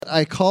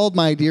I called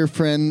my dear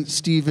friend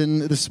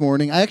Stephen this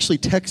morning. I actually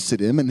texted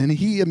him, and then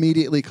he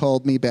immediately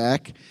called me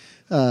back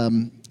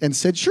and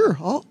said, sure,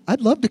 I'd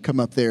love to come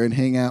up there and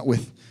hang out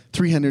with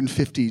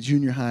 350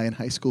 junior high and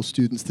high school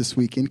students this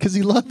weekend because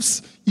he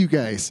loves you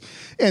guys.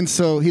 And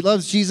so he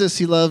loves Jesus,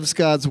 he loves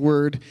God's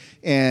word,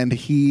 and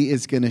he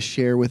is going to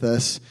share with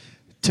us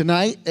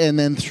tonight and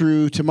then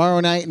through tomorrow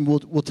night, and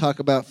we'll talk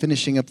about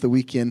finishing up the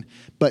weekend.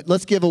 But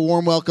let's give a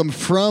warm welcome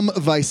from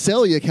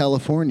Visalia,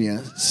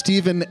 California,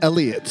 Stephen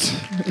Elliott.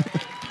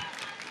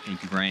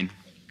 Thank you, Brian.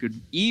 Good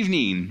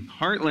evening,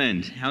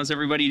 Heartland. How's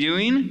everybody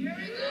doing?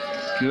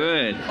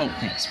 Good. Oh,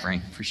 thanks,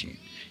 Brian. Appreciate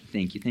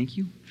it. Thank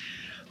you.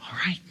 All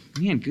right,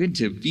 man, good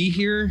to be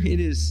here. It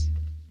is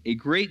a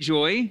great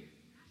joy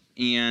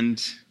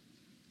and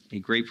a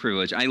great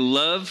privilege. I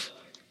love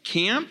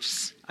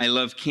camps. I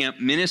love camp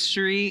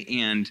ministry,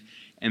 and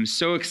am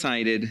so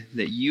excited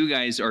that you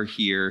guys are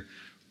here.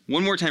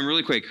 One more time,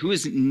 really quick. Who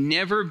has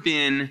never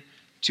been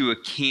to a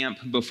camp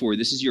before?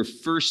 This is your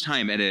first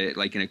time at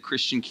in a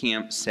Christian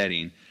camp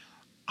setting.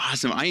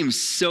 Awesome. I am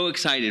so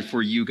excited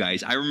for you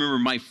guys. I remember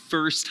my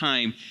first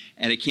time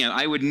at a camp.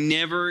 I would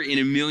never in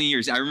a million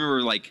years, I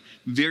remember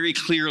very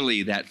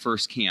clearly that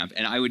first camp,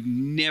 and I would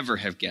never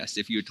have guessed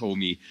if you had told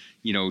me,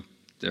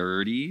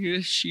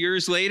 30-ish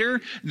years later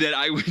that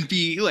I would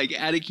be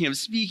at a camp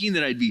speaking,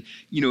 that I'd be,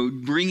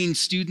 bringing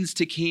students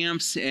to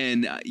camps,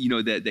 and,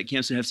 that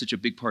camps would have such a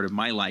big part of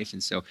my life.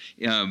 And so,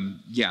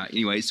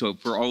 anyway, so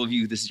for all of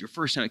you, this is your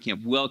first time at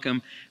camp,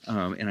 welcome.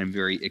 And I'm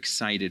very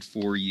excited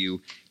for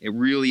you. It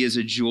really is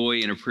a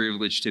joy and a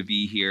privilege to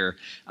be here.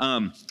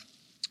 A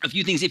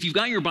few things. If you've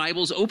got your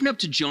Bibles, open up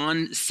to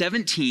John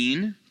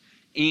 17.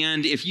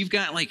 And if you've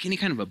got any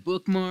kind of a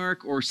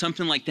bookmark or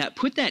something like that,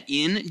 put that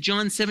in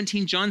John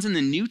 17. John's in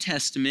the New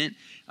Testament.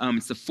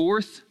 It's the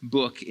fourth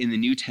book in the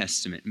New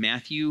Testament: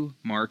 Matthew,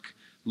 Mark,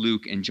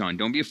 Luke, and John.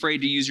 Don't be afraid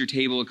to use your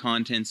table of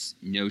contents.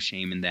 No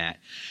shame in that.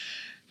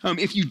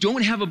 If you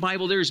don't have a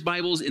Bible, there's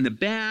Bibles in the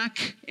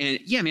back. And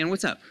yeah, man,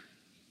 what's up?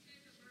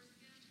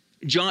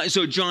 John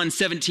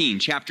 17,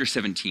 chapter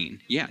 17.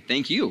 Yeah,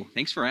 thank you.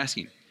 Thanks for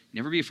asking.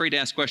 Never be afraid to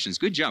ask questions.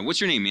 Good job. What's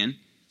your name, man?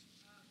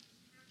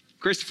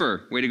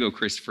 Christopher. Way to go,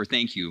 Christopher.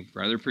 Thank you,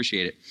 brother.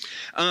 Appreciate it.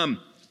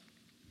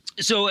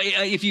 So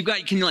if you've got,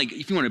 if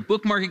you want to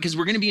bookmark it, because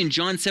we're going to be in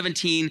John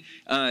 17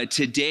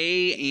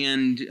 today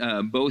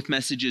and both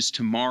messages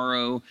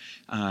tomorrow.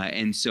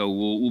 And so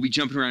we'll be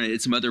jumping around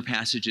at some other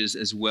passages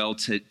as well.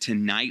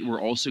 Tonight, we're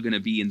also going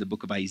to be in the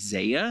book of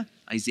Isaiah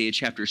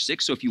chapter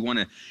 6. So if you want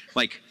to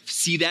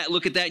see that,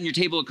 look at that in your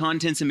table of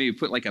contents and maybe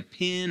put a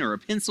pen or a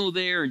pencil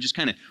there and just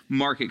kind of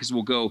mark it, because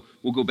we'll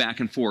go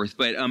back and forth.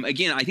 But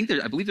again, I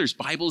believe there's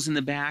Bibles in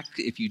the back.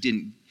 If you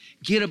didn't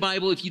get a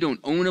Bible, if you don't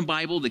own a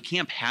Bible, the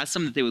camp has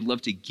some that they would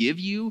love to give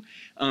you.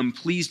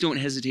 Please don't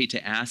hesitate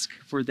to ask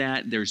for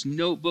that. There's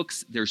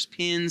notebooks, there's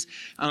pens.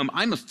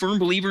 I'm a firm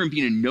believer in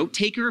being a note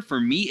taker. For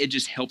me, it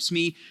just helps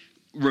me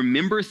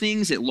remember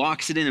things. It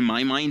locks it in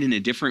my mind in a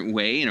different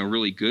way, in a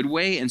really good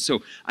way. And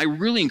so I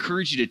really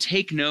encourage you to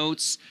take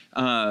notes,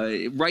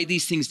 write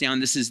these things down.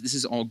 This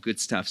is all good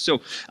stuff.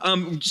 So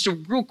just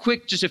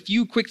a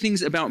few quick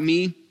things about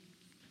me.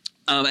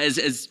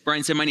 As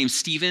Brian said, my name's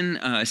Stephen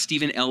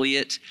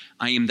Elliott.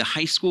 I am the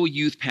high school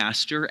youth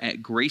pastor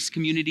at Grace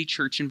Community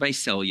Church in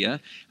Visalia.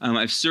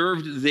 I've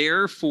served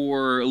there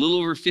for a little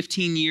over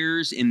 15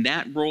 years in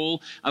that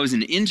role. I was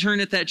an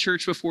intern at that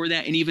church before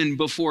that, and even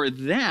before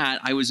that,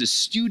 I was a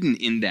student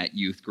in that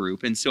youth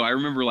group. And so I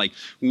remember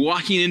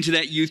walking into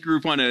that youth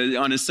group on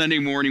a Sunday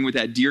morning with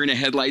that deer in the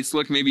headlights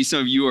look. Maybe some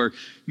of you are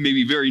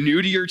maybe very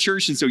new to your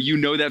church, and so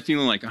that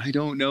feeling I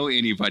don't know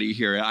anybody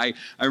here. I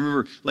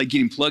remember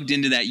getting plugged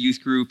into that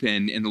youth group,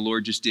 and the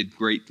Lord just did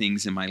great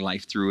things in my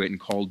life through it and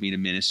called me to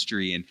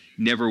ministry, and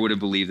never would have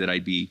believed that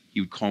He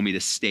would call me to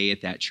stay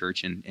at that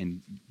church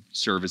and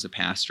serve as a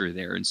pastor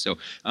there. And so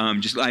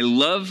I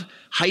love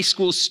high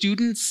school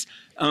students,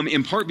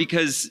 in part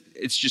because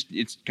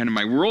it's kind of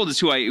my world. It's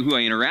who I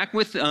interact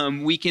with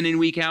week in and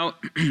week out.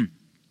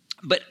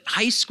 But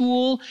high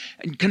school,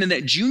 kind of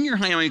that junior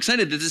high, I'm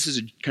excited that this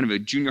is kind of a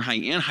junior high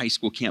and high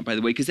school camp, by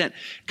the way, because that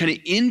kind of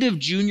end of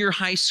junior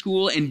high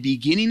school and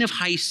beginning of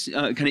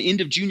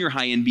end of junior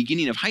high and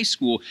beginning of high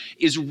school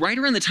is right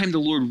around the time the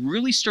Lord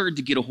really started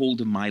to get a hold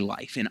of my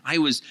life. And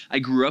I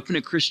grew up in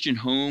a Christian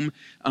home.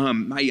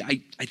 I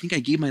think I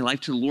gave my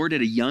life to the Lord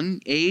at a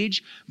young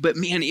age, but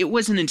man, it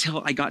wasn't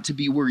until I got to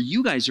be where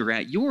you guys are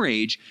at your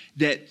age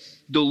that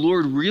the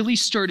Lord really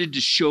started to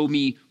show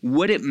me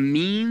what it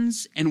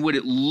means and what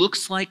it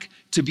looks like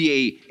to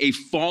be a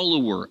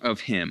follower of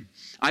Him.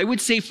 I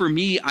would say for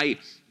me, I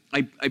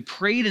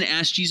prayed and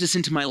asked Jesus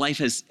into my life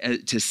as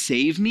to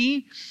save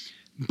me,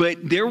 but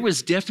there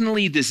was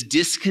definitely this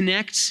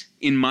disconnect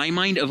in my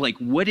mind of like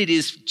what it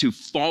is to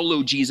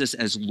follow Jesus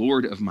as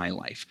Lord of my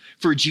life.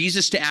 For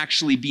Jesus to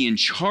actually be in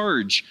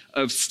charge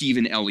of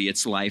Stephen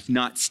Elliott's life,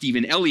 not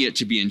Stephen Elliott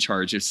to be in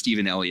charge of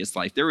Stephen Elliott's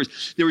life. There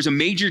was a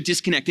major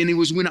disconnect, and it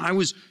was when I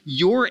was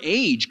your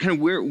age, kind of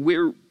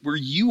where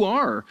you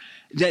are,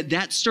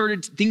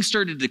 things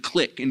started to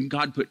click, and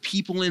God put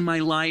people in my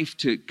life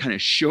to kind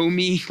of show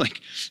me,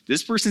 like,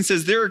 this person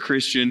says they're a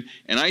Christian,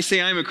 and I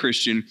say I'm a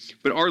Christian,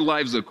 but our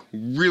lives look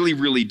really,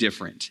 really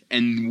different.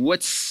 And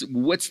what's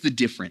the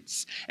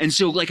difference? And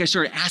so, like, I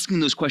started asking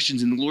those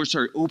questions, and the Lord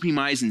started opening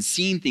my eyes and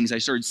seeing things. I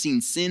started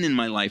seeing sin in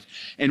my life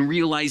and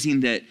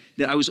realizing that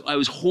I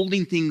was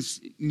holding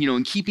things,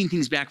 and keeping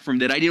things back from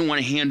that I didn't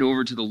want to hand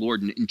over to the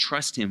Lord and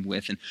trust Him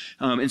with.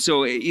 And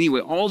so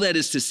anyway, all that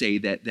is to say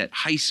that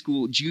high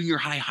school, junior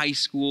high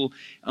school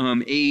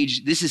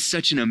age, this is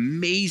such an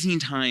amazing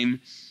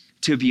time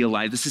to be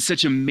alive. This is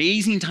such an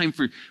amazing time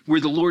for where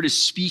the Lord is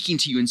speaking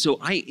to you. And so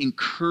I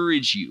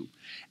encourage you,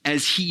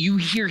 as you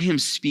hear Him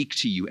speak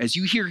to you, as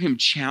you hear Him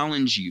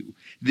challenge you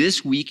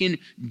this weekend,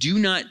 do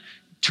not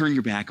turn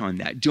your back on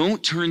that.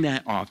 Don't turn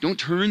that off. Don't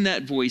turn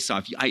that voice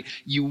off.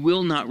 You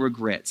will not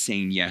regret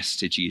saying yes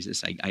to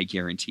Jesus. I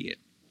guarantee it.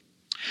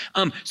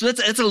 So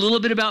that's a little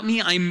bit about me.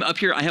 I'm up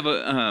here.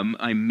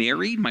 I'm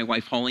married. My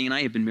wife Holly and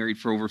I have been married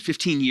for over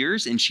 15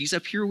 years, and she's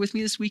up here with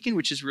me this weekend,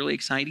 which is really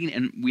exciting.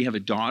 And we have a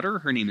daughter.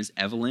 Her name is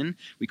Evelyn.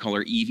 We call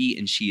her Evie,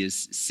 and she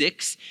is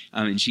 6,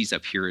 and she's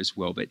up here as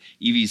well. But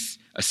Evie's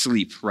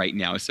asleep right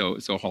now, so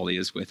Holly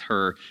is with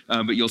her.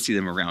 But you'll see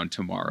them around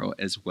tomorrow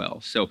as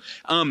well. So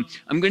I'm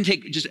going to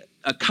take just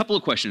a couple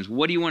of questions.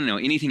 What do you want to know?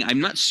 Anything?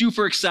 I'm not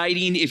super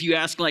exciting. If you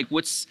ask, like,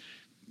 what's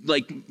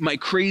like my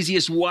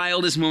craziest,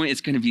 wildest moment,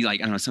 it's going to be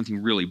like, I don't know,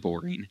 something really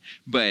boring.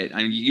 But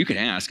you could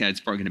ask, and it's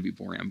probably going to be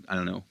boring. I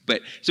don't know.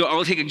 But so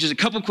I'll take just a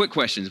couple quick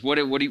questions. What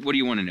do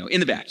you want to know? In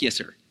the back, yes,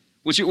 sir.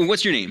 What's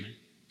your name?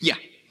 Yeah.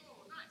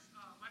 Oh, nice.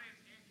 My name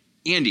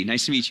is Andy.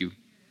 Nice to meet you.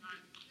 My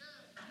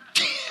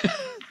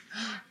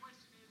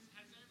question is,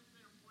 has there ever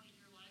been a point in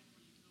your life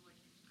where you feel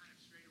like you've kind of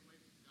strayed away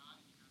from God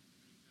and you have to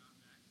bring God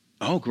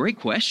back? Oh, great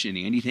question,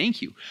 Andy.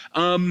 Thank you.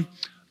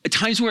 At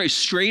times where I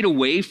strayed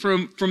away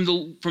from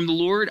the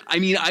Lord, I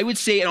mean, I would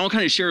say, and I'll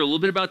kind of share a little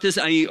bit about this.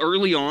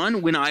 Early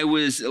on, when I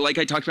was, like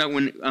I talked about,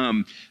 when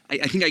I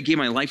think I gave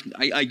my life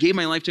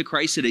to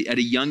Christ at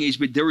a young age,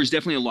 but there was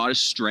definitely a lot of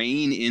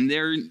straying in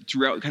there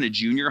throughout kind of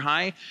junior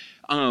high.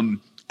 I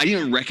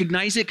didn't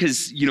recognize it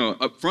because,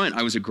 up front,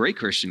 I was a great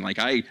Christian. Like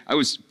I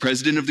was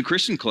president of the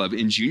Christian club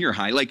in junior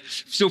high. Like,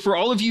 so for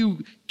all of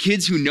you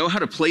kids who know how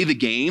to play the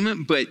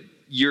game, but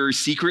you're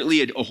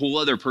secretly a whole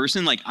other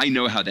person, like, I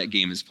know how that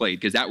game is played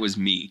because that was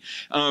me.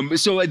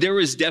 So there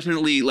was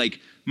definitely, like,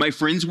 my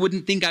friends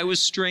wouldn't think I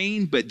was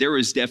straying, but there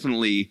was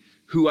definitely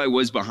who I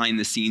was behind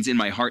the scenes in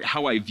my heart,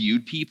 how I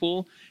viewed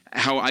people,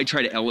 how I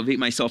try to elevate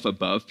myself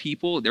above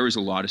people. There was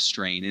a lot of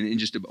strain and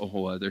just a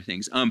whole other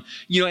things. And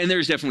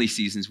there's definitely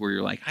seasons where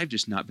you're like, I've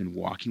just not been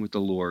walking with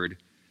the Lord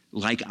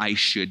like I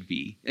should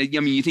be. I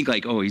mean, you think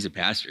like, oh, he's a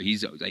pastor.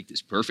 He's like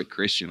this perfect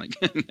Christian. Like,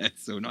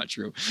 that's so not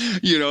true.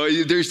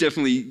 There's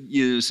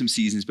definitely, some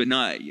seasons, but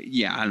not, I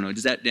don't know.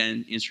 Does that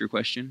then answer your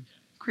question?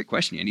 Great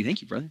question, Andy.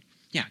 Thank you, brother.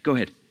 Yeah, go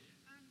ahead.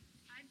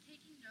 I'm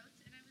taking notes,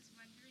 and I was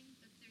wondering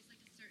if there's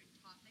like a certain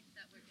topic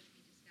that we're going to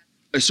be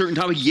discussing. A certain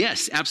topic?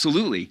 Yes,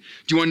 absolutely.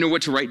 Do you want to know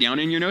what to write down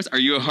in your notes? Are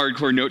you a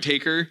hardcore note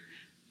taker?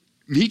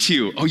 Me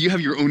too. Oh, you have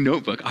your own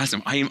notebook.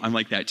 Awesome. I'm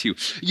like that too.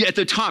 Yeah, at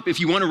the top, if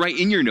you want to write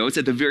in your notes,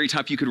 at the very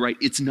top, you could write,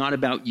 it's not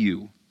about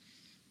you.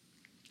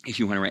 If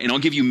you want to write. And I'll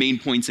give you main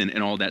points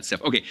and all that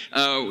stuff. Okay,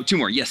 2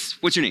 more. Yes.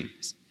 What's your name?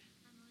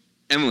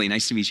 Emily.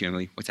 Nice to meet you,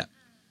 Emily. What's up?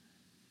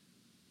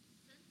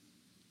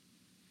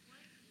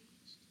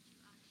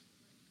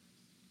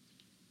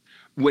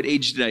 What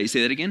age did I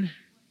say that again?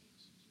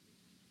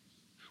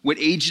 What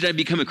age did I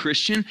become a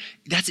Christian?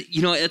 That's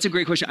a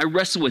great question. I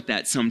wrestle with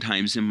that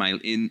sometimes in my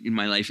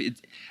life.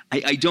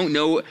 I don't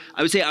know.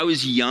 I would say I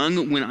was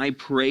young when I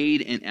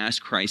prayed and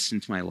asked Christ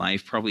into my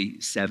life,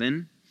 probably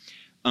 7.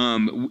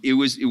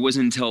 It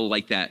wasn't until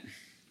like that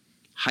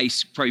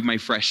probably my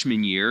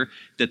freshman year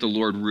that the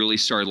Lord really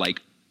started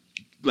like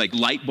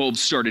light bulbs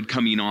started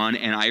coming on,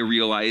 and I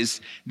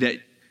realized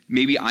that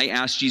maybe I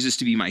asked Jesus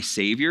to be my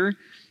Savior,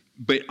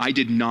 but I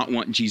did not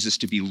want Jesus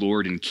to be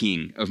Lord and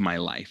King of my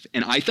life.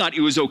 And I thought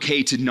it was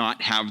okay to not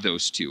have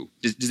those two.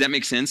 Does that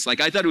make sense? Like,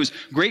 I thought it was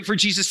great for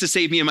Jesus to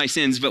save me of my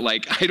sins, but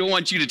like, I don't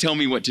want you to tell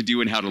me what to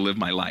do and how to live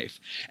my life.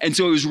 And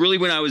so it was really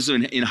when I was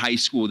in high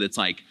school that's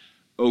like,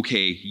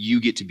 okay, you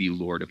get to be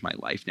Lord of my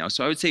life now.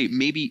 So I would say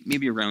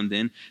maybe around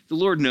then. The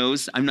Lord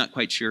knows. I'm not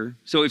quite sure.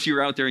 So if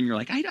you're out there and you're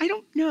like, I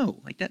don't know,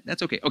 like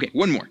that's okay. Okay,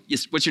 one more.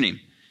 Yes, what's your name?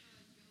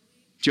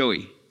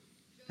 Joey.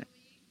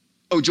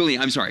 Oh, Jolie,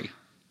 I'm sorry.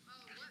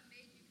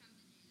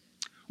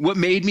 What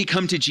made me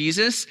come to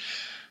Jesus?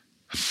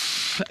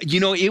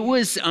 It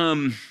was,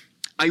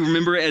 I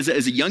remember as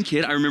a young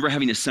kid, I remember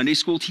having a Sunday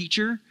school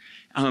teacher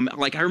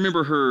Like I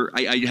remember her,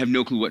 I have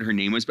no clue what her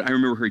name was, but I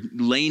remember her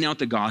laying out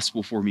the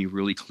gospel for me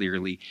really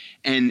clearly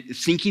and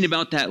thinking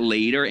about that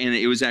later. And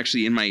it was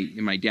actually in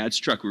my dad's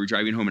truck. We were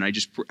driving home, and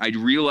I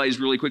realized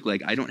really quickly,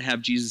 like, I don't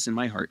have Jesus in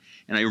my heart.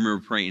 And I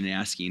remember praying and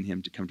asking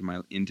him to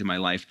come into my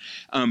life.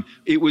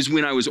 It was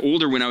when I was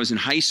older, when I was in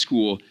high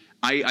school,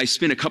 I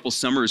spent a couple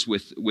summers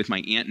with my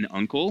aunt and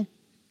uncle,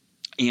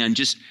 and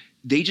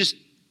they just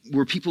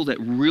were people that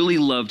really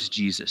loved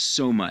Jesus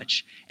so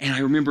much. And I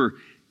remember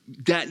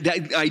that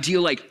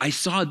idea, like I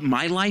saw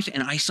my life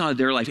and I saw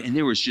their life, and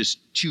there was just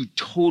two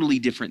totally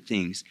different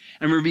things.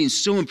 I remember being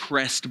so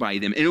impressed by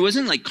them. And it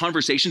wasn't like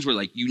conversations where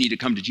like, you need to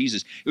come to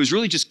Jesus. It was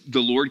really just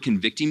the Lord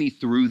convicting me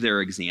through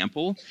their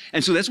example.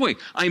 And so that's why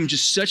I'm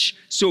just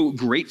so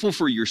grateful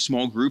for your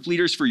small group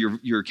leaders, for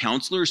your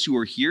counselors who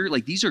are here.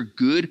 Like, these are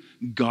good,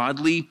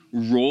 godly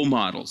role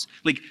models.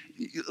 Like,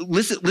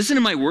 listen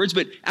to my words,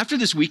 but after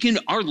this weekend,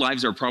 our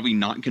lives are probably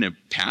not going to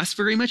pass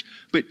very much,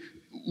 but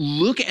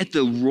look at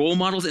the role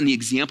models and the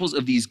examples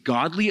of these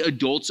godly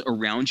adults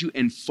around you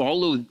and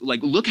follow, like,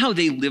 look how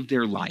they live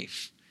their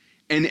life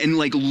and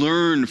like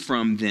learn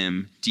from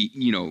them,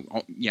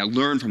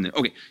 learn from them.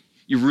 Okay,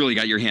 you've really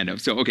got your hand up.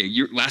 So, okay,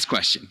 your last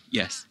question.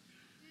 Yes.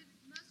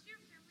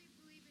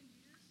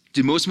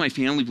 Did most of my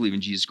family believe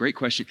in Jesus? Great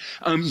question.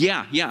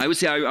 Yeah, I would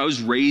say I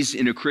was raised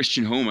in a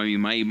Christian home. I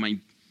mean, I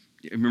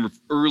remember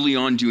early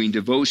on doing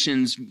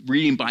devotions,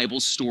 reading Bible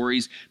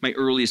stories. My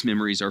earliest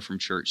memories are from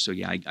church. So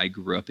yeah, I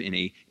grew up in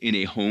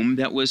a home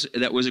that was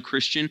a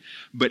Christian,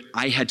 but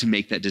I had to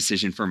make that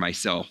decision for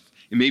myself.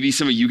 And maybe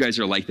some of you guys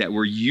are like that,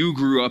 where you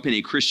grew up in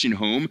a Christian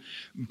home,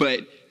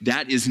 but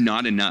that is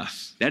not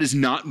enough. That is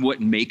not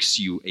what makes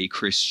you a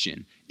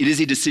Christian. It is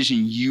a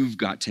decision you've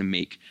got to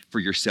make for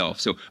yourself.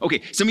 So,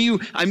 okay, some of you,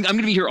 I'm going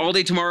to be here all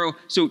day tomorrow,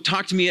 so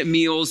talk to me at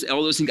meals,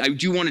 all those things. I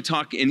do want to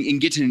talk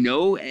and get to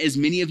know as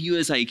many of you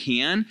as I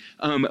can,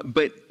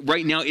 but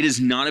right now it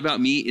is not about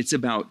me. It is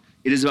about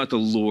the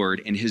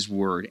Lord and his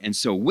word. And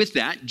so with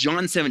that,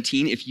 John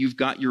 17, if you've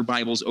got your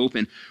Bibles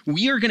open,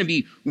 we are going to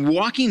be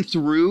walking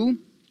through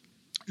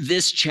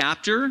this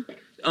chapter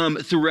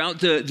throughout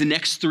the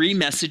next three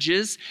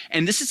messages.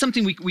 And this is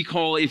something we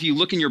call, if you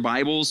look in your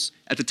Bibles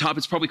at the top,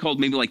 it's probably called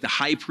maybe like the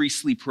high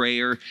priestly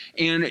prayer.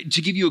 And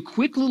to give you a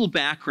quick little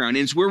background,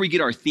 and it's where we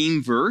get our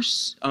theme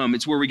verse.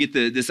 It's where we get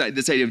this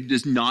idea of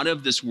this not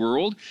of this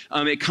world.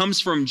 It comes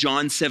from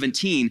John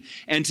 17.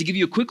 And to give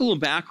you a quick little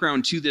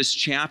background to this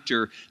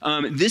chapter,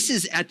 this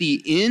is at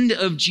the end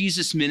of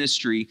Jesus'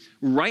 ministry,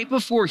 right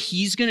before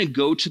he's going to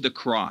go to the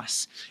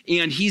cross.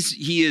 And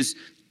he is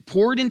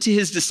poured into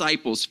his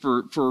disciples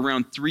for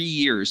around 3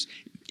 years.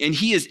 And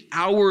he is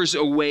hours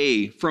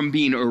away from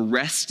being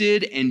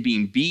arrested and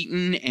being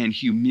beaten and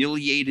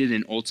humiliated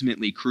and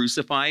ultimately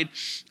crucified.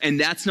 And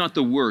that's not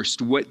the worst.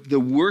 The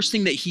worst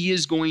thing that he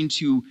is going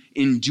to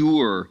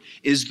endure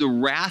is the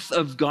wrath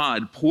of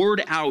God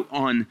poured out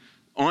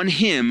on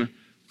him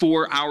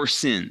for our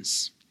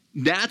sins.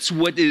 That's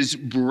what is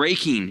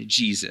breaking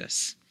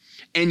Jesus.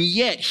 And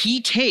yet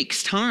he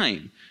takes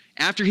time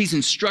after he's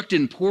instructed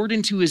and poured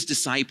into his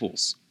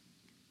disciples,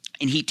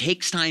 and he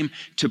takes time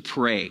to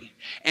pray.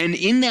 And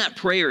in that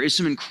prayer is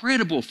some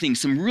incredible things,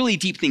 some really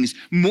deep things,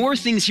 more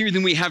things here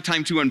than we have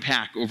time to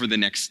unpack over the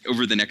next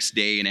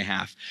day and a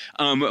half.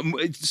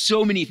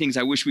 So many things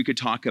I wish we could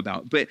talk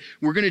about, but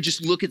we're going to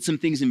just look at some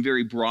things in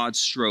very broad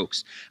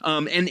strokes.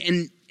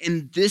 And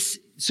this,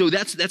 so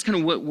that's kind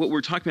of what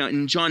we're talking about.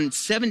 In John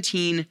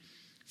 17,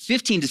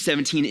 15 to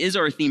 17 is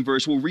our theme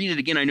verse. We'll read it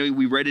again. I know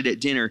we read it at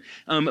dinner.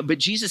 But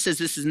Jesus says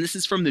this, and this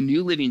is from the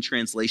New Living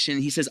Translation.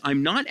 He says,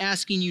 I'm not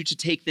asking you to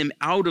take them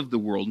out of the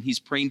world. And he's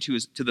praying to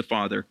the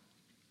Father.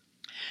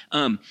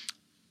 Out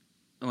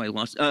of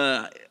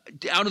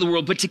the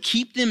world, but to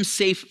keep them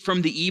safe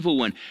from the evil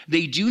one.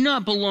 They do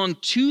not belong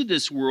to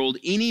this world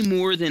any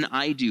more than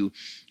I do.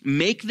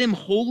 Make them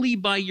holy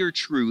by your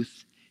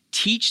truth.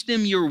 Teach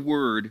them your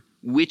word,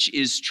 which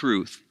is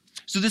truth.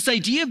 So this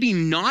idea of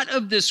being not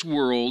of this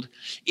world,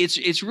 it's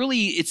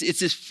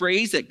this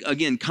phrase that,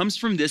 again, comes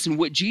from this. And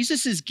what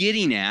Jesus is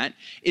getting at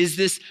is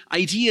this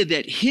idea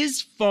that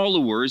his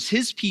followers,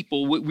 his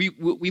people, what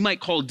we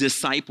might call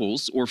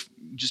disciples or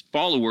just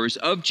followers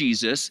of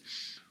Jesus,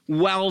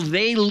 while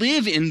they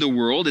live in the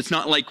world, it's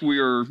not like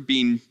we're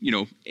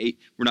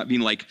not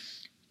being like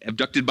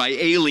abducted by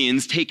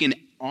aliens, taken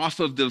off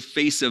of the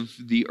face of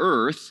the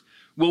earth.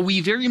 Well,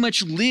 we very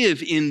much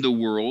live in the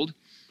world.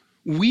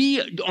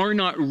 We are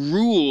not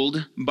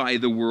ruled by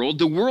the world.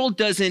 The world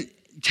doesn't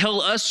tell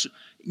us,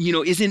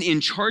 isn't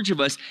in charge of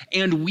us,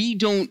 and we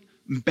don't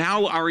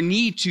bow our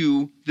knee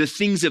to the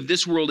things of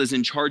this world as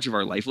in charge of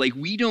our life. Like,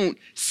 we don't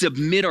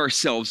submit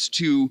ourselves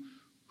to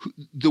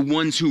the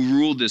ones who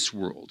rule this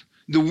world.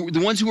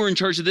 The ones who are in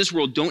charge of this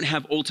world don't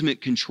have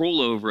ultimate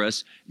control over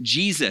us.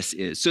 Jesus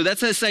is. So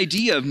that's this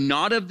idea of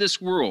not of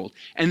this world.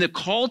 And the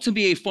call to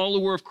be a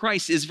follower of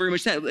Christ is very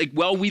much that. Like,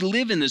 while we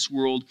live in this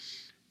world,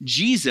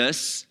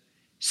 Jesus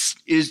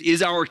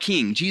is our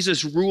king.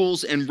 Jesus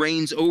rules and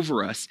reigns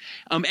over us.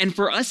 And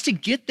for us to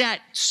get that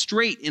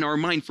straight in our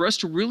mind, for us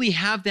to really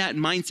have that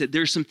mindset,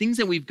 there's some things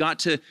that we've got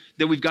to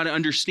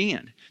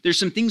understand. There's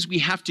some things we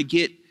have to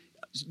get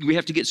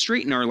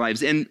straight in our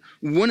lives. And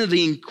one of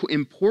the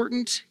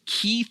important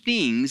key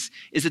things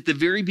is at the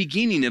very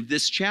beginning of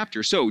this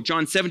chapter. So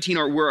John 17,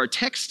 where our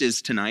text is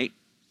tonight,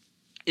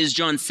 is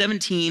John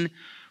 17,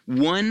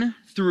 1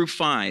 through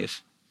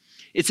 5.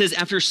 It says,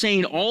 after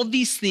saying all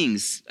these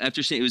things, said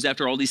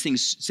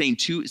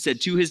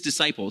to his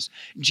disciples,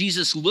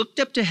 Jesus looked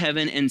up to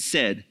heaven and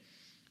said,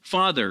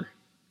 Father,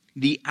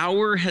 the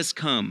hour has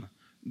come.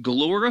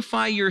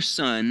 Glorify your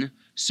Son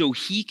so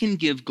he can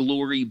give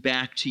glory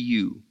back to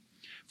you.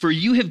 For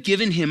you have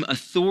given him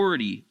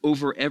authority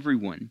over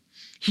everyone.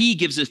 He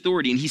gives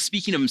authority, and he's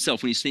speaking of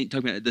himself when he's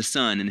talking about the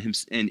Son and him,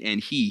 and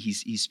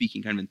he's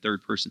speaking kind of in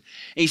third person.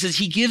 And he says,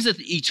 he gives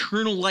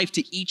eternal life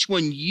to each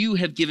one you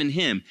have given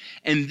him.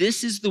 And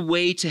this is the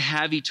way to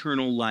have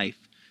eternal life,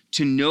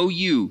 to know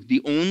you,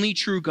 the only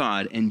true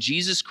God, and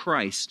Jesus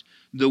Christ,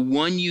 the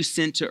one you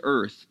sent to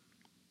earth.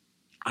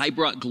 I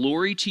brought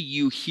glory to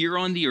you here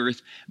on the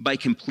earth by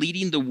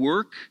completing the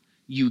work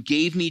you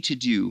gave me to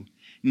do.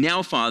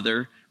 Now,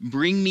 Father,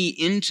 bring me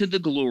into the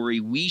glory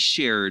we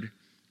shared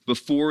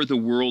before the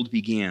world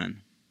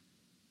began.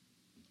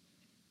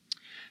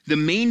 The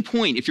main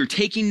point, if you're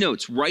taking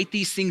notes, write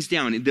these things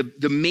down.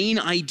 The main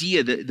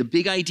idea, the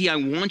big idea I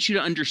want you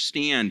to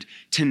understand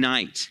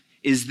tonight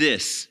is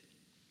this.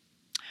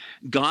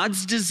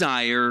 God's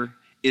desire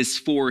is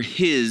for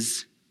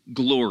his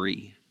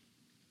glory.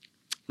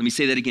 Let me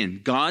say that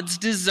again. God's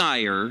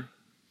desire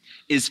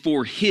is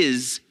for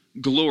his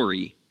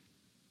glory.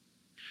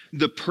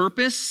 The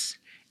purpose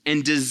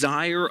and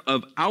desire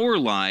of our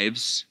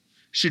lives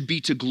should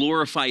be to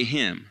glorify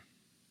him.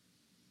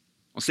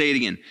 I'll say it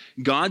again.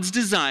 God's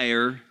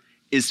desire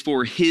is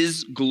for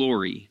his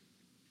glory.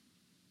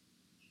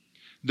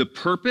 The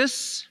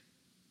purpose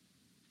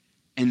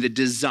and the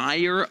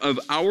desire of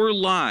our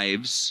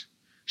lives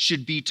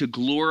should be to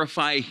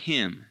glorify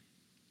him.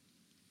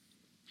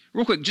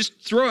 Real quick, just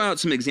throw out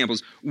some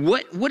examples.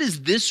 What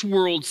does this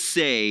world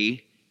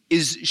say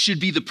should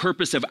be the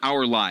purpose of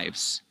our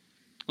lives?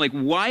 Like,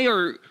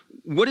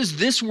 what does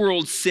this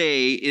world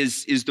say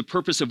is the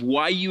purpose of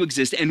why you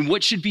exist, and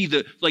what should be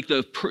the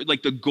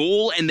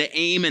goal and the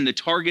aim and the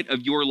target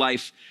of your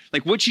life?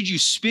 Like, what should you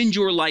spend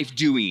your life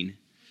doing?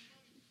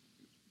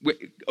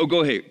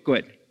 Go ahead.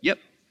 Yep.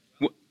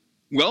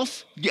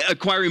 Wealth? Yeah,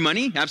 acquiring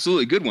money?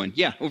 Absolutely. Good one.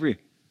 Yeah, over here.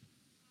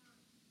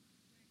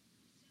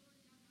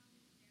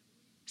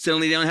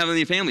 Settling down, having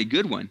a family.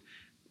 Good one.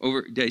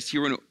 Over. Did I see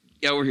one?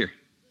 Yeah, over here.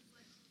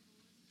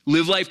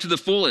 Live life to the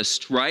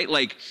fullest, right?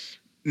 Like,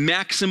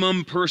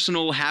 maximum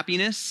personal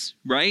happiness,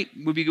 right?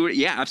 Would be good.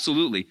 Yeah,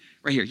 absolutely.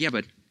 Right here. Yeah,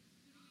 bud.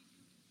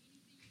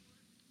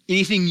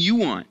 Anything you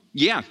want.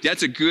 Yeah,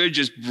 that's a good,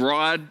 just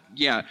broad.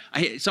 Yeah.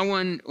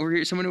 Someone over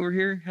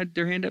here had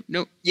their hand up.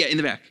 No. Yeah, in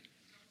the back.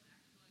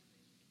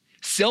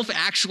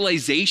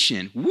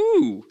 Self-actualization.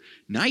 Woo.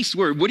 Nice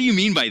word. What do you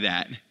mean by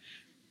that?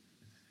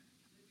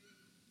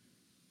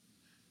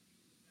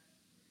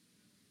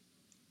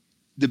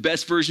 The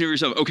best version of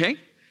yourself. Okay.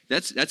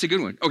 That's a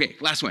good one. Okay,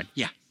 last one.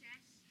 Yeah.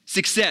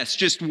 Success,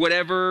 just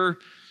whatever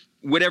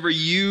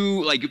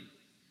you like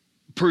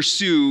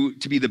pursue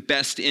to be the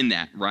best in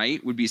that,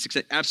 right? Would be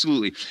success.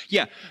 Absolutely.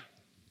 Yeah.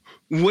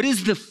 What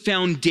is the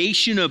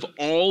foundation of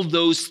all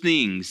those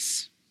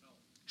things?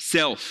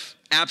 Self.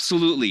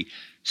 Absolutely.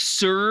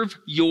 Serve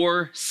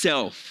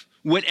yourself.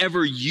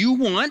 Whatever you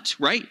want,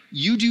 right?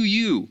 You do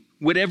you.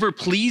 Whatever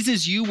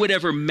pleases you,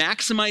 whatever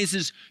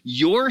maximizes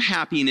your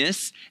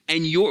happiness,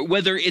 and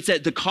whether it's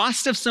at the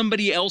cost of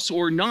somebody else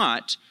or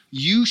not,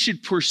 you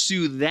should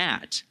pursue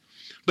that.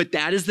 But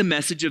that is the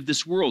message of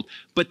this world.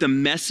 But the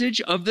message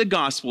of the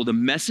gospel, the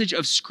message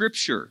of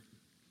Scripture,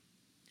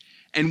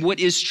 and what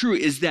is true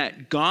is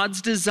that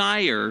God's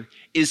desire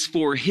is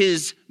for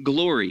his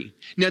glory.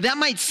 Now that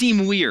might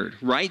seem weird,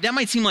 right? That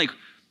might seem like,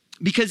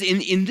 because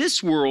in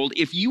this world,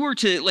 if you were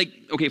to, like,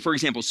 okay, for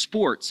example,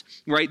 sports,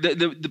 right?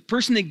 The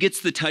person that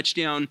gets the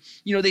touchdown,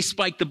 they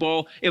spike the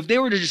ball. If they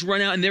were to just run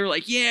out and they were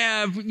like,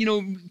 yeah,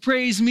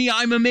 praise me,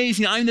 I'm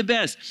amazing, I'm the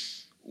best.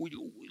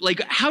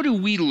 Like, how do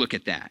we look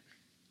at that?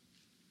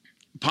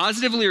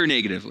 Positively or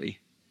negatively?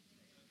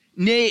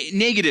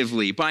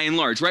 Negatively, by and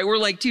large, right? We're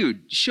like,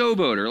 dude,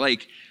 showboater,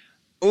 like,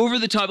 over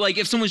the top. Like,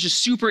 if someone's just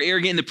super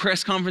arrogant in the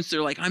press conference,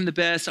 they're like, I'm the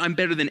best, I'm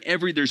better than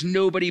there's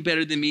nobody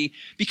better than me.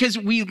 Because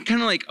we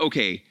kind of like,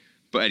 okay,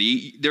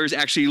 buddy, there's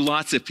actually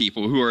lots of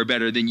people who are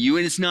better than you,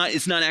 and it's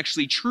not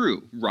actually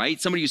true,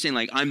 right? Somebody who's saying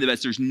like, I'm the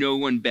best, there's no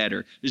one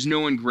better, there's no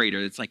one greater.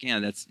 It's like, yeah,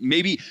 that's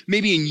maybe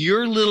in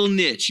your little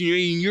niche,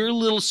 in your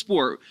little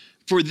sport,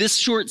 for this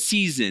short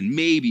season,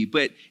 maybe,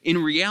 but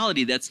in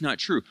reality, that's not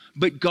true.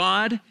 But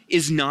God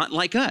is not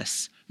like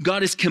us.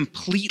 God is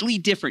completely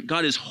different.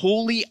 God is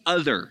wholly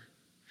other.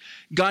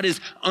 God is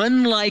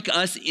unlike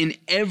us in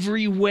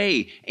every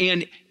way.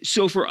 And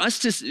so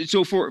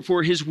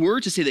for his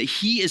word to say that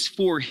he is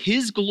for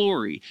his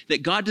glory,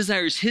 that God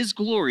desires his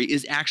glory,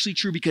 is actually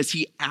true because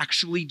he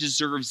actually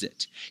deserves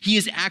it. He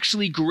is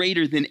actually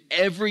greater than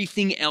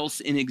everything else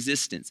in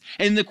existence.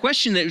 And the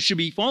question that should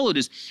be followed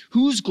is,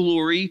 whose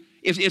glory,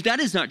 if that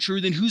is not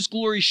true, then whose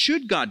glory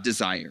should God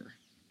desire?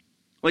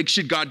 Like,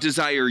 should God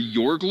desire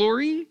your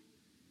glory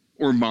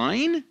or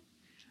mine?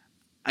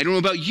 I don't know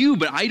about you,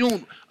 but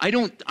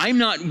I'm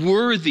not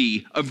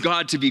worthy of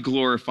God to be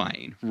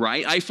glorifying,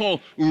 right? I fall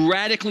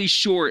radically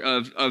short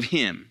of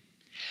him.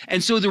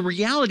 And so the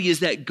reality is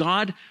that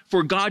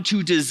for God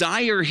to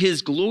desire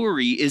his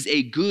glory is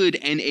a good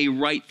and a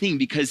right thing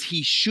because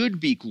he should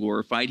be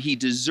glorified. He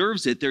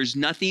deserves it. There's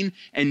nothing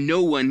and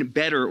no one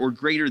better or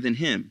greater than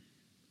him.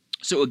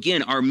 So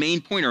again, our main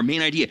point, our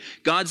main idea,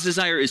 God's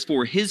desire is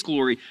for his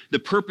glory. The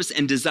purpose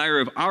and desire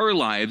of our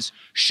lives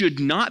should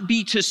not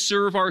be to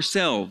serve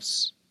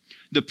ourselves.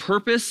 The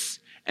purpose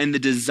and the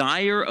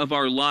desire of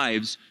our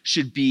lives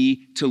should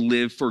be to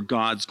live for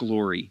God's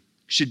glory,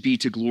 should be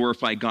to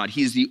glorify God.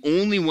 He is the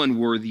only one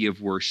worthy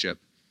of worship.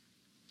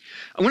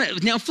 I want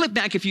to now flip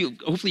back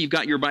hopefully you've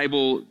got your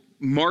Bible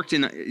marked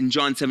in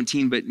John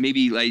 17, but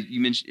maybe like you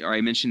mentioned, or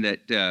I mentioned that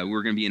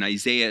we're going to be in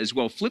Isaiah as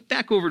well. Flip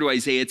back over to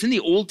Isaiah. It's in the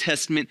Old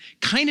Testament,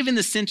 kind of in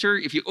the center.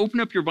 If you open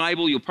up your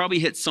Bible, you'll probably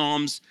hit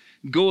Psalms.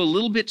 Go a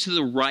little bit to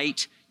the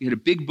right. You had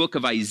a big book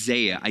of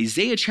Isaiah.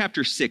 Isaiah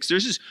chapter 6.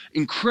 There's this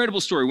incredible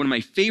story, one of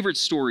my favorite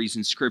stories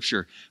in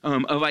Scripture,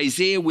 of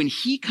Isaiah when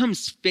he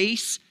comes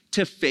face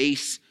to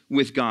face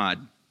with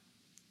God.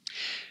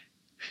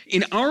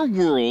 In our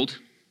world,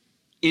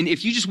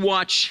 if you just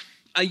watch,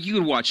 you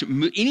could watch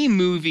any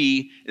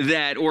movie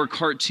or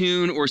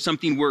cartoon or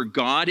something where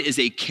God is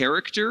a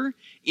character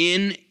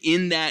in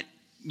that,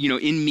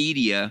 in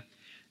media,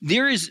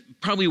 there is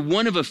probably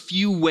one of a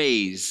few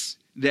ways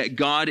that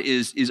God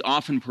is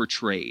often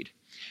portrayed.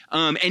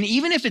 And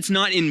even if it's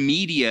not in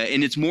media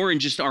and it's more in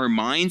just our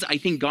minds, I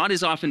think God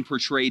is often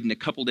portrayed in a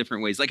couple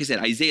different ways. Like I said,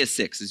 Isaiah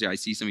 6, I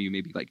see some of you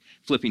maybe like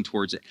flipping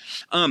towards it.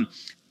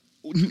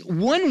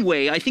 One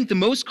way, I think the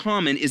most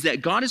common, is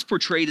that God is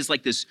portrayed as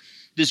like this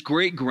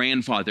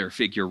great-grandfather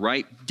figure,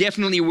 right?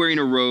 Definitely wearing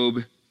a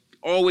robe,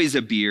 always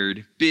a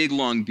beard, big,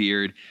 long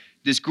beard,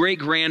 this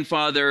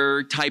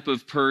great-grandfather type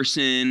of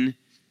person.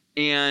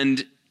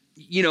 And,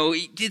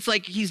 it's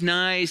like he's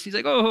nice. He's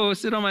like, oh,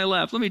 sit on my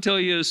lap. Let me tell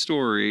you a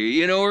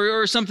story,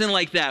 or something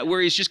like that,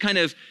 where he's just kind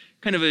of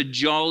a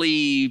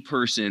jolly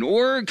person,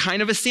 or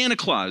kind of a Santa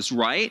Claus,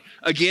 right?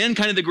 Again,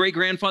 kind of the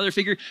great-grandfather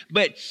figure.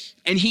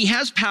 And he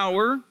has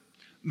power,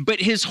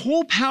 but his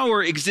whole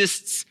power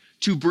exists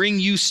to bring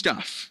you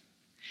stuff.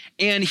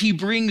 And he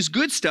brings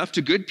good stuff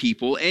to good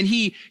people, and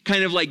he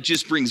kind of like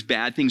just brings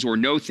bad things or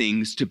no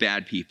things to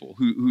bad people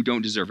who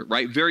don't deserve it,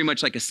 right? Very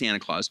much like a Santa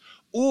Claus.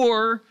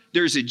 Or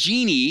there's a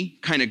genie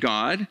kind of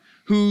God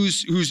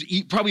who's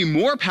probably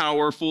more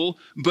powerful,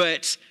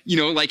 but,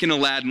 like in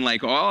Aladdin,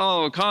 like,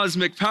 oh,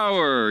 cosmic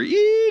power,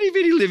 itty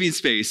bitty living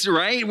space,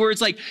 right? Where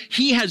it's like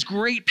he has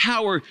great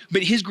power,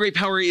 but his great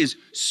power is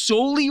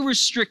solely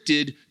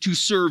restricted to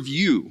serve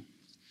you.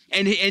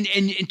 And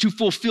to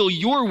fulfill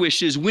your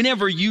wishes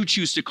whenever you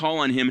choose to call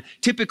on him,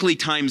 typically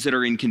times that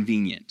are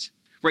inconvenient,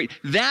 right?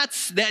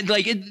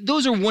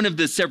 Those are one of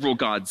the several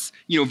gods,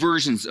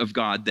 versions of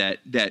God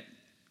that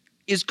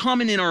is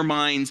common in our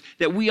minds,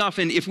 that we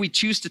often, if we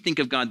choose to think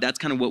of God, that's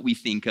kind of what we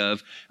think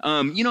of.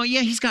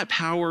 He's got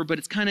power, but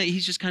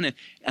he's just kind of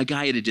a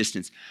guy at a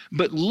distance.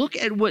 But look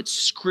at what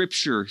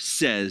Scripture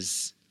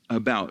says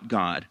about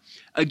God.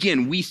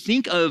 Again, we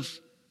think of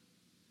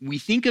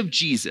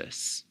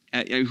Jesus,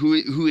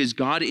 who is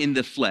God in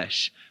the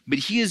flesh, but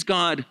he is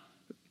God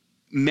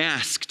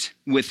masked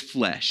with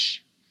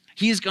flesh.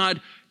 He is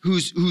God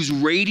whose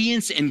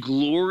radiance and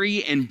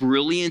glory and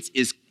brilliance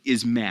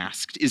is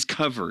masked, is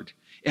covered,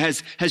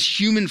 has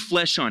human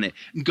flesh on it.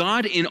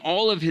 God in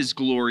all of his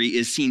glory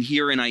is seen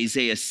here in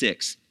Isaiah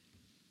 6.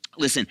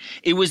 Listen,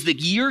 it was the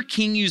year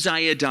King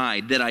Uzziah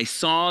died that I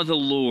saw the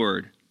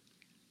Lord.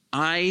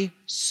 I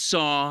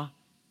saw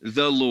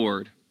the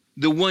Lord.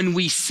 The one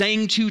we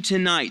sang to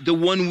tonight, the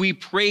one we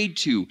prayed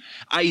to,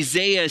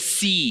 Isaiah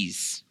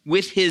sees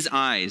with his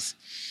eyes.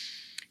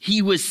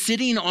 He was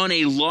sitting on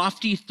a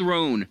lofty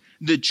throne.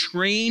 The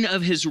train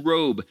of his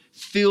robe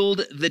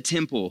filled the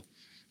temple.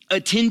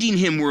 Attending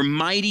him were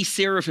mighty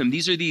seraphim.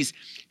 These are these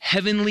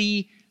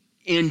heavenly,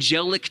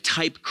 angelic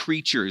type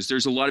creatures.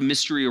 There's a lot of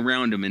mystery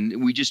around them,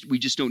 and we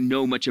just don't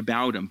know much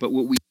about them. But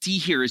what we see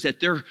here is that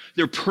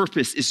their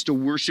purpose is to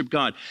worship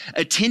God.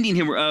 Attending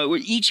him,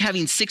 each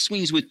having 6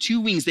 wings. With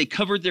 2 wings they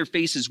covered their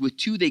faces. With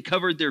 2 they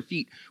covered their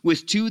feet.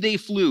 With 2 they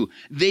flew.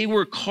 They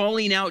were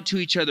calling out to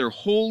each other,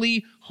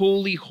 holy,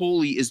 holy,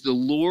 holy is the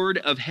Lord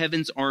of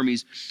heaven's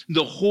armies.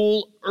 The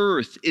whole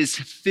earth is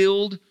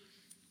filled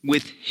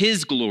with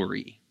his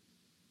glory.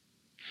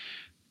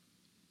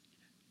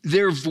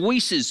 Their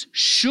voices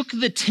shook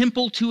the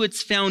temple to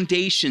its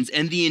foundations,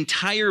 and the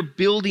entire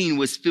building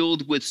was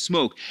filled with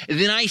smoke. And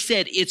then I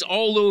said, it's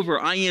all over.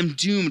 I am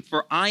doomed,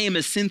 for I am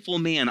a sinful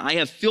man. I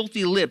have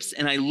filthy lips,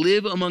 and I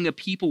live among a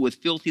people with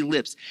filthy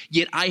lips.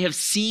 Yet I have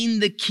seen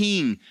the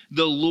King,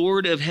 the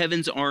Lord of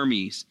heaven's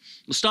armies.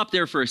 We'll stop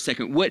there for a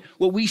second. What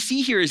we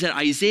see here is that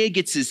Isaiah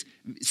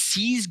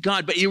sees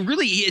God, but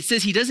it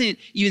says he doesn't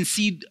even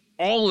see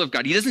all of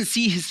God. He doesn't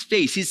see his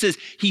face. He says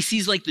he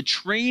sees like the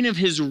train of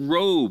his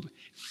robe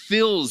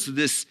fills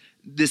this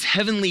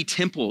heavenly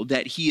temple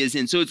that he is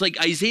in. So it's like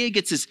Isaiah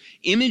gets this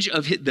image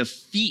of the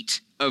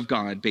feet of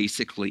God,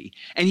 basically.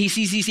 And he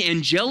sees these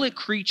angelic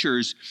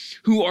creatures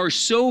who are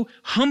so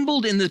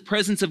humbled in the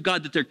presence of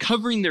God that they're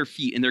covering their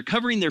feet and they're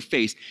covering their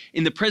face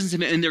in the presence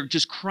of him, and they're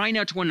just crying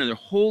out to one another,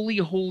 holy,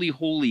 holy,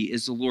 holy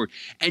is the Lord.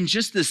 And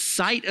just the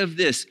sight of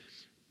this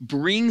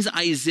brings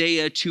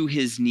Isaiah to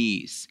his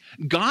knees.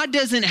 God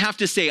doesn't have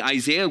to say,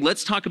 Isaiah,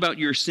 let's talk about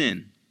your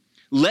sin.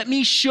 Let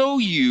me show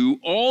you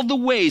all the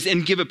ways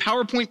and give a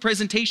PowerPoint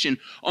presentation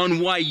on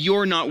why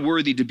you're not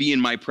worthy to be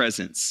in my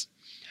presence.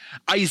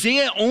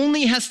 Isaiah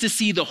only has to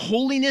see the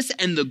holiness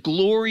and the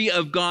glory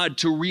of God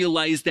to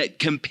realize that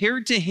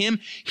compared to him,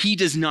 he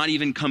does not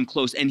even come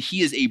close. And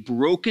he is a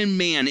broken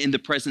man in the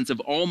presence of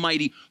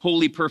almighty,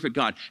 holy, perfect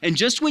God. And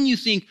just when you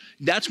think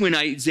that's when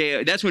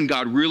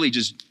God really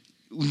just,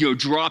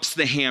 drops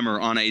the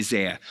hammer on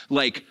Isaiah.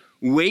 Like,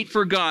 wait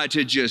for God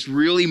to just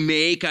really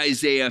make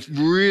Isaiah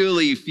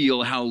really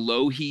feel how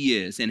low he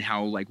is and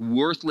how like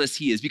worthless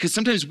he is. Because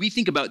sometimes we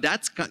think about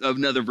that's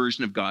another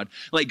version of God.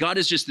 Like God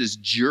is just this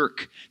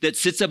jerk that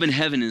sits up in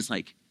heaven and is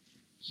like,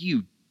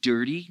 you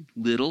dirty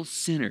little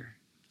sinner.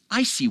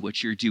 I see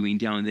what you're doing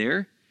down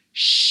there.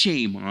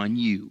 Shame on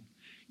you.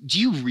 Do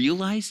you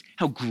realize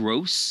how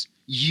gross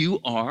you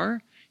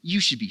are? You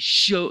should be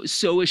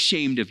so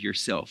ashamed of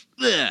yourself.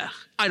 Ugh,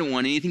 I don't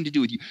want anything to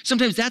do with you.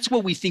 Sometimes that's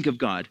what we think of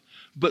God.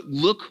 But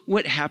look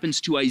what happens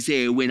to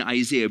Isaiah when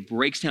Isaiah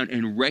breaks down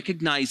and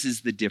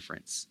recognizes the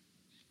difference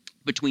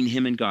between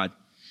him and God.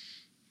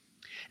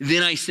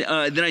 Then I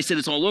said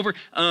it's all over.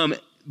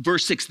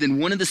 Verse 6, then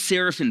one of the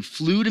seraphim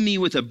flew to me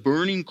with a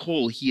burning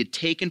coal he had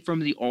taken from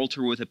the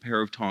altar with a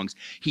pair of tongs.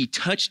 He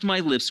touched my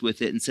lips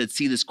with it and said,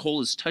 see, this coal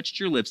has touched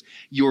your lips.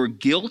 Your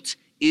guilt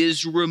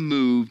is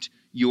removed.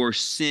 Your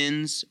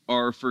sins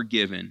are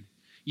forgiven.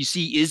 You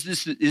see,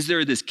 is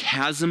there this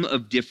chasm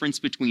of difference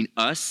between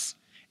us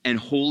and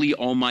holy,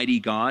 almighty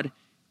God?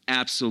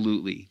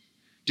 Absolutely.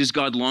 Does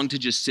God long to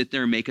just sit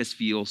there and make us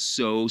feel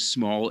so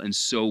small and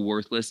so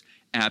worthless?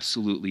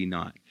 Absolutely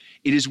not.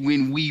 It is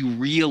when we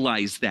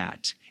realize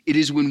that. It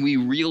is when we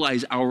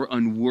realize our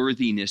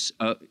unworthiness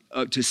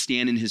to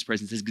stand in his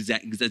presence.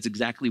 That's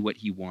exactly what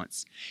he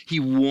wants.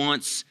 He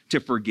wants to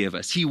forgive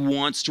us. He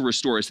wants to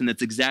restore us, and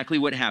that's exactly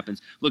what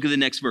happens. Look at the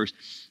next verse.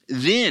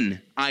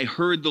 Then I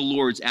heard the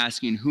Lord's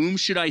asking, whom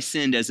should I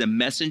send as a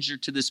messenger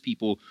to this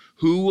people?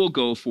 Who will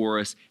go for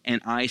us?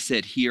 And I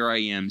said, here I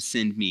am,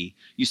 send me.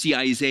 You see,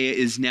 Isaiah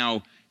is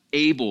now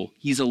able,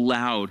 he's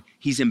allowed,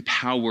 he's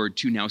empowered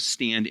to now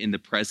stand in the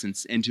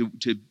presence and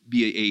to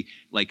be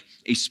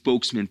a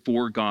spokesman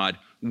for God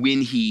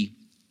when he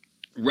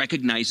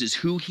recognizes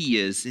who he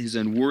is, his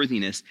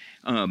unworthiness,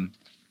 and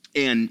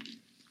then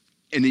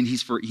he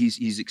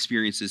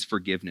experiences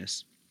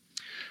forgiveness.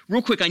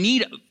 Real quick, I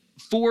need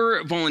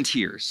 4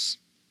 volunteers.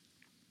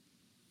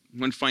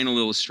 One final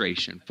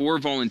illustration. 4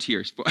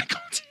 volunteers. I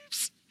call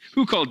dibs.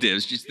 Who called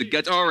dibs? Just the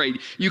guts. All right,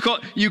 you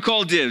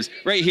call dibs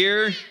right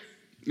here.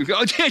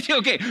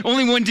 Okay,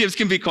 only one dibs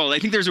can be called. I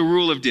think there's a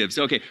rule of dibs.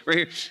 Okay, right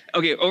here.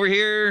 Okay, over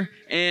here,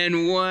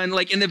 and one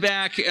like in the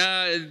back.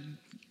 The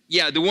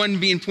one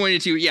being pointed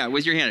to. Yeah,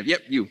 with your hand up.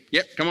 Yep, you.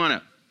 Yep, come on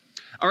up.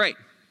 All right.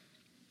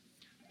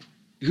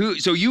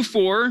 So you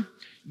 4,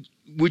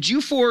 would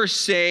you 4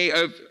 say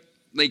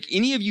like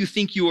any of you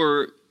think you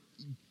are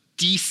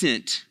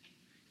decent?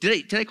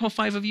 Did I call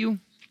 5 of you?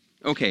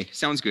 Okay,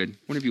 sounds good.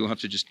 One of you will have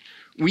to just.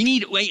 I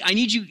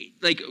need you.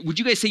 Like, would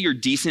you guys say you're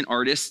decent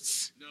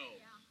artists?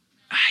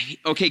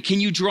 Okay, can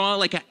you draw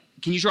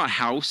a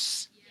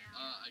house?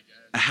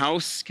 A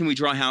house? Can we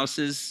draw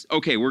houses?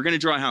 Okay, we're going to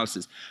draw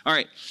houses. All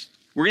right,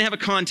 we're going to have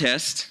a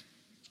contest.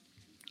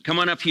 Come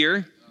on up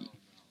here.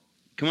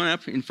 Come on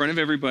up in front of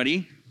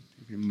everybody.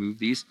 We're going to move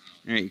these.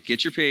 All right,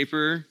 get your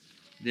paper.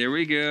 There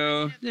we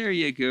go. There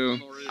you go.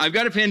 I've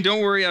got a pen.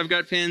 Don't worry, I've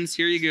got pens.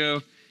 Here you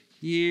go.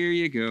 Here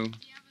you go.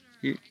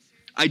 Here.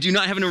 I do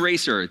not have an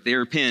eraser. They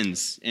are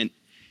pens. And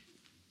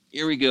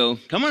here we go.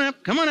 Come on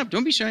up. Come on up.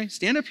 Don't be shy.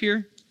 Stand up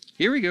here.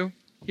 Here we go.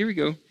 Here we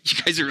go.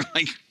 You guys are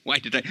like, why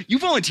did I? You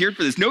volunteered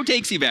for this. No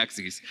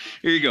takesy-backsies.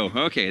 Here you go.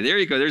 Okay, there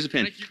you go. There's a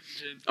pen.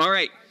 All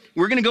right.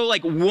 We're going to go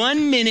like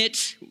 1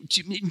 minute,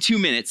 2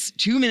 minutes.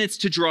 2 minutes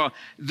to draw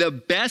the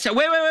best.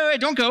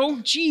 Wait. Don't go.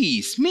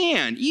 Jeez,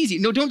 man. Easy.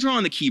 No, don't draw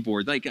on the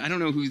keyboard. Like, I don't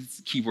know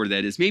whose keyboard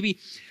that is. Maybe.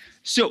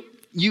 So,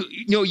 you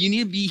need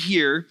to be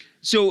here.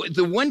 So,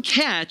 the one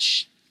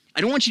catch,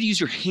 I don't want you to use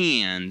your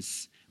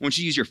hands. I want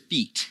you to use your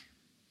feet.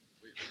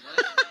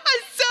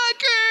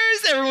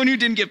 Suckers! Everyone who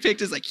didn't get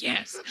picked is like,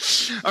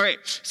 yes. All right,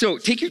 so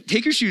take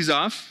your shoes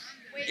off.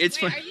 Wait, It's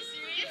fine. Are you serious?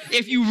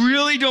 If you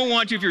really don't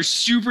want to, if you're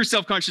super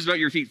self-conscious about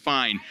your feet,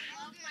 fine.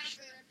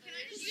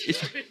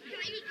 It's,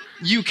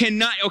 you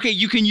cannot, okay,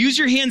 you can use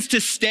your hands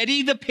to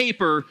steady the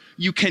paper.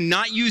 You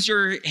cannot use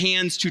your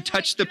hands to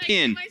touch the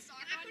pin.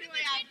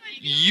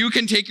 You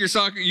can take your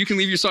sock, you can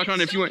leave your sock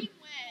on if you want. Can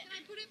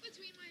I put it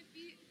between my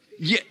feet?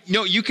 Yeah,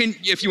 no, you can,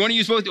 if you want to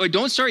use both,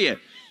 don't start yet.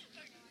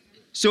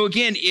 So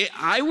again,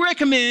 I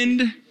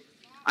recommend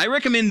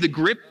the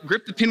grip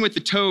the pin with the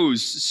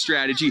toes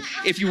strategy.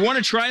 If you want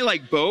to try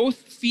like both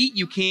feet,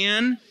 you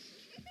can.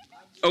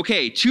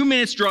 Okay, 2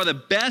 minutes, draw the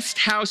best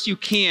house you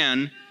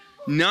can,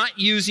 not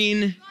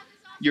using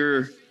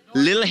your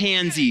little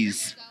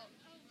handsies.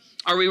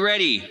 Are we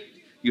ready?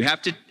 You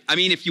have to, I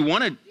mean, if you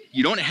want to,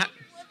 you don't have,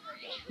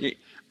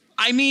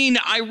 I mean,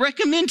 I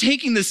recommend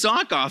taking the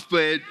sock off,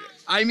 but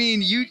I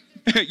mean, you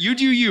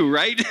do you,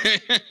 right?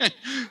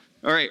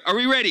 All right, are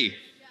we ready?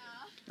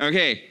 Yeah.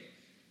 Okay,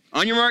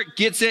 on your mark,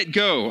 get set,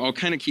 go. I'll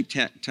kind of keep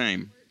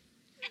time.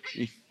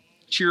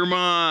 Cheer 'em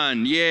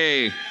on,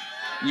 yay.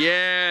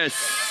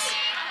 Yes.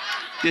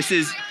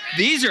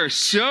 These are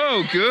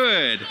so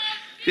good.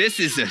 This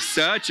is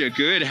such a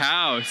good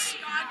house.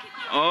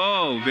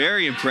 Oh,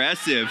 very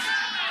impressive.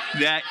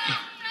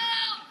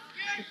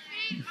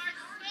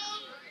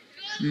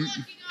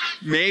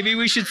 Maybe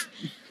we should.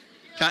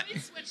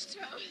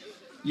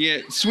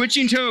 Yeah,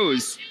 switching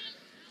toes.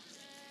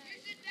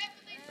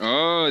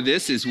 Oh,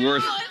 this is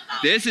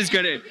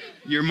gonna.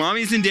 Your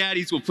mommies and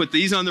daddies will put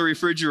these on the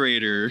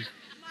refrigerator.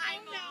 My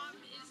mom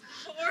is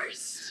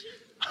forced.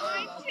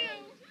 Mine too.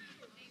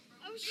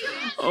 Oh, shit.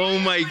 Oh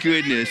my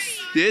goodness,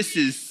 this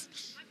is.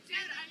 Dude,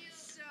 I'm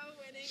so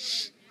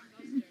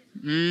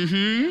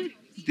winning.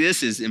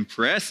 This is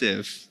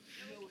impressive.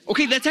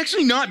 Okay, that's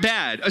actually not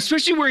bad,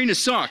 especially wearing a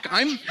sock.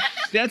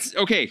 That's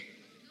okay.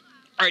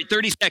 All right,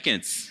 30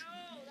 seconds.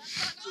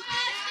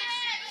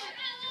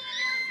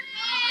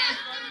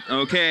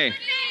 Okay.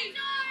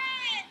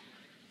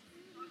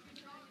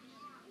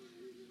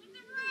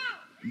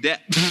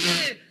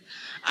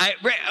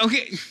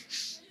 Okay.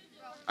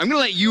 I'm gonna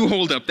let you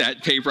hold up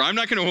that paper. I'm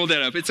not gonna hold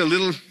that up. It's a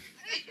little.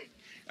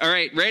 All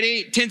right,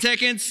 ready? 10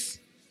 seconds.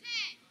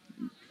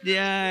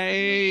 Yeah,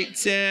 8,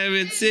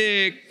 7,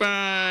 6,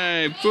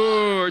 5,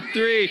 4,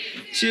 3,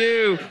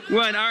 2,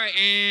 1. All right,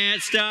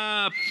 and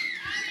stop.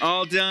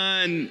 All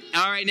done.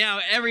 All right, now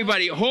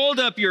everybody,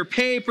 hold up your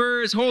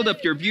papers, hold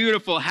up your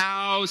beautiful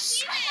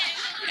house,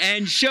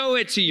 and show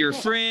it to your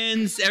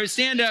friends.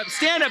 Stand up,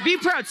 be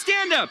proud,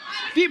 stand up.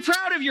 Be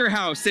proud of your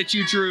house that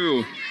you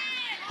drew.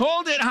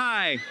 Hold it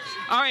high.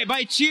 All right,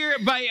 by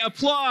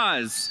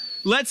applause.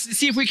 Let's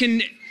see if we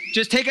can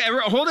just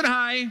hold it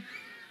high.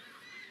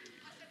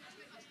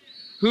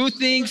 Who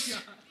thinks?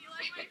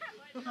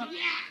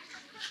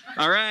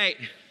 All right.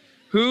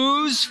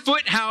 Whose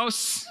foot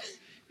house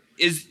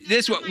is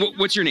this?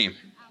 What's your name?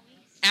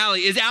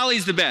 Allie.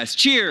 Allie's the best?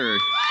 Cheer.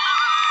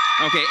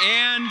 Okay,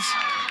 and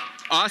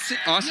Austin.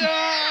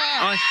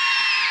 Yeah.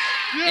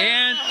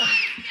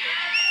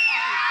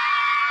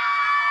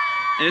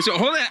 And so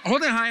hold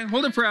it high,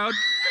 hold it proud.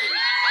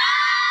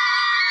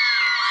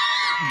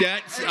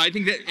 I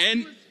think that,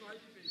 and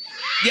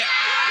yeah.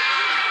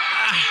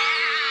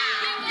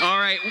 All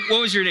right,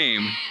 what was your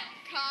name?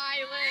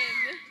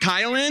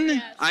 Kylan?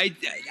 Yes.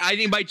 I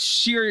think by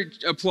sheer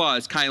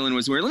applause, Kylan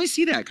was wearing. Let me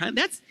see that.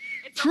 That's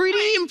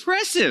pretty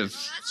impressive.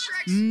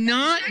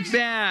 Not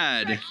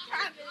bad.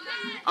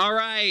 All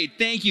right,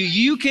 thank you.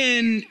 You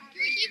can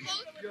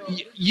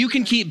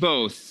keep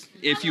both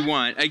if you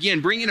want.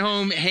 Again, bring it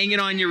home, hang it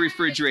on your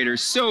refrigerator.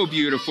 So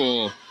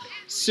beautiful.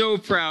 So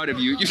proud of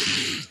you.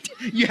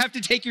 You have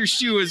to take your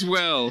shoe as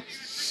well.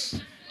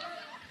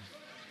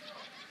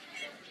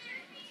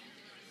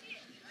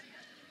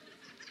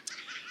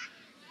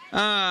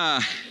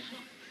 Does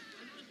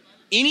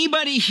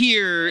anyone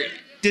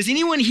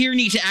here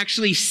need to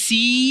actually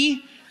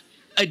see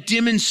a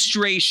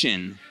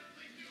demonstration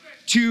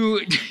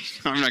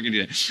I'm not going to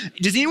do that.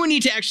 Does anyone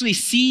need to actually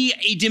see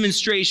a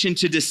demonstration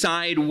to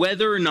decide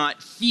whether or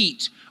not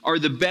feet are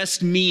the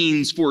best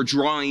means for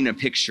drawing a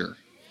picture?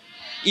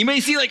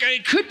 Anybody see,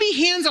 it could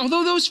be hands,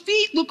 although those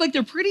feet look like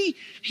they're pretty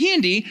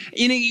handy.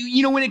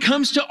 When it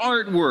comes to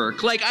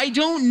artwork, I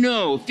don't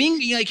know.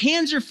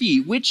 Hands or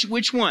feet,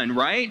 which one,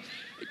 right?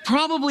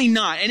 Probably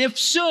not. And if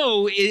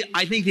so,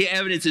 I think the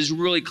evidence is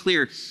really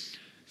clear.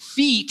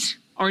 Feet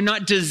are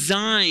not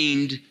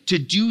designed to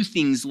do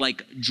things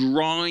like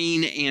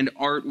drawing and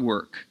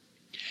artwork.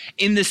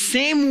 In the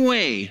same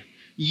way,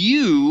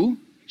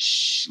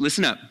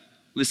 listen up,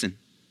 listen.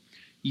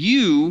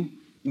 You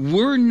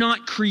were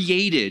not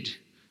created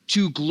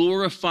to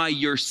glorify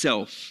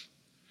yourself.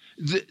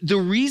 The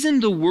reason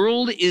the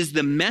world is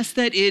the mess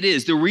that it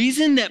is, the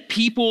reason that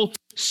people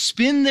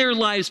spend their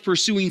lives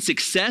pursuing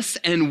success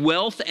and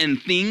wealth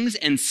and things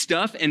and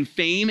stuff and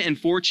fame and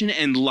fortune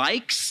and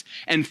likes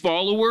and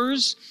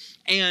followers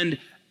and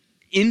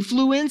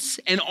influence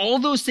and all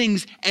those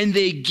things, and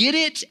they get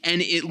it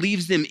and it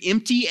leaves them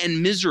empty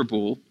and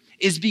miserable,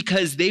 is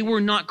because they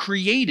were not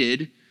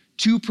created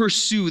to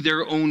pursue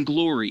their own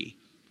glory.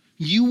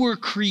 You were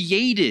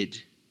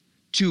created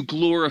to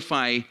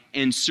glorify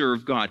and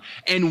serve God.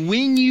 And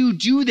when you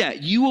do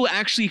that, you will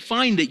actually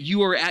find that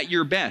you are at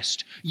your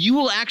best. You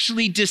will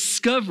actually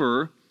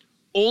discover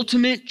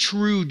ultimate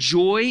true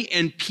joy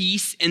and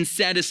peace and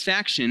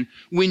satisfaction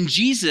when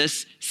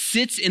Jesus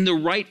sits in the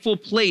rightful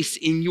place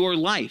in your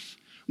life.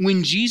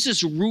 When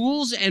Jesus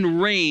rules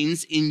and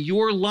reigns in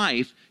your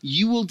life,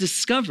 you will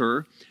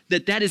discover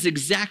that that is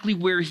exactly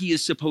where he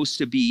is supposed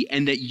to be,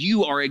 and that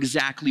you are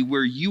exactly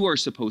where you are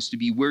supposed to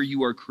be, where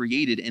you are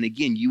created. And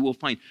again, you will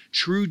find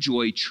true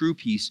joy, true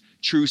peace,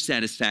 true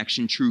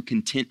satisfaction, true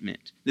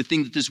contentment. The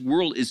thing that this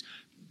world is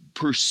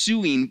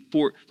pursuing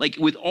for, like,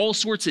 with all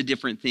sorts of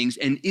different things,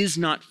 and is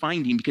not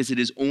finding, because it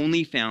is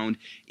only found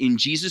in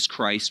Jesus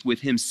Christ, with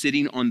him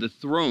sitting on the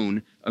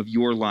throne of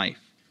your life.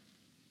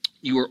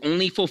 You are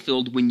only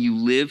fulfilled when you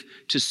live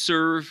to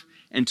serve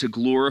and to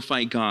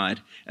glorify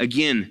God.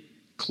 Again,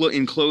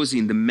 in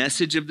closing, the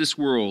message of this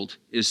world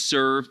is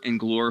serve and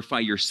glorify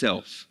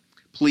yourself.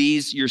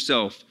 Please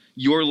yourself.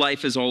 Your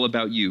life is all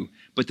about you.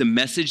 But the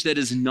message that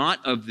is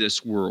not of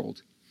this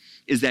world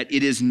is that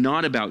it is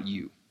not about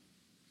you.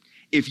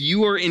 If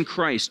you are in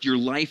Christ, your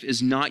life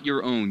is not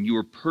your own. You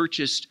are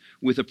purchased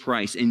with a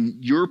price,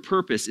 and your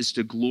purpose is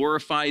to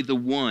glorify the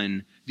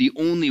one, the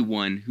only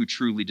one who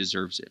truly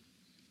deserves it.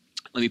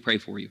 Let me pray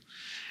for you.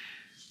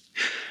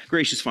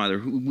 Gracious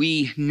Father,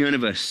 none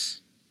of us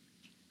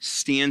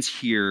stands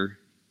here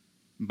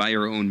by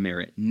our own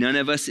merit. None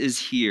of us is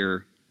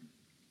here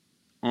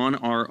on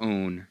our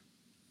own.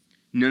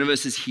 None of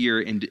us is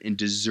here and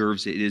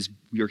deserves it.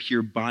 We are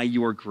here by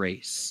your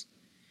grace,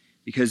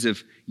 because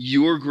of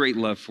your great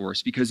love for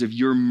us, because of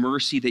your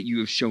mercy that you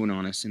have shown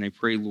on us. And I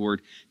pray,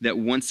 Lord, that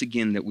once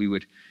again that we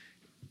would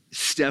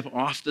step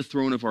off the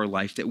throne of our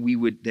life, that we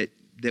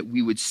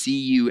would see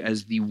you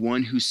as the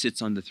one who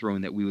sits on the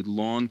throne, that we would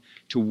long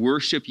to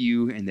worship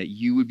you, and that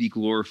you would be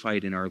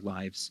glorified in our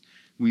lives.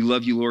 We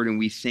love you, Lord, and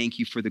we thank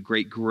you for the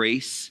great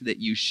grace that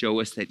you show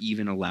us that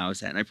even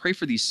allows that. And I pray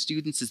for these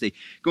students as they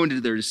go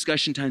into their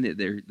discussion time, that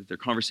their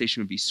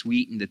conversation would be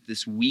sweet, and that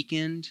this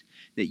weekend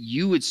that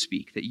you would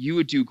speak, that you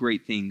would do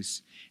great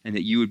things, and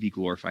that you would be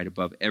glorified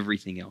above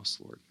everything else,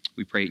 Lord.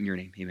 We pray it in your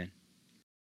name. Amen.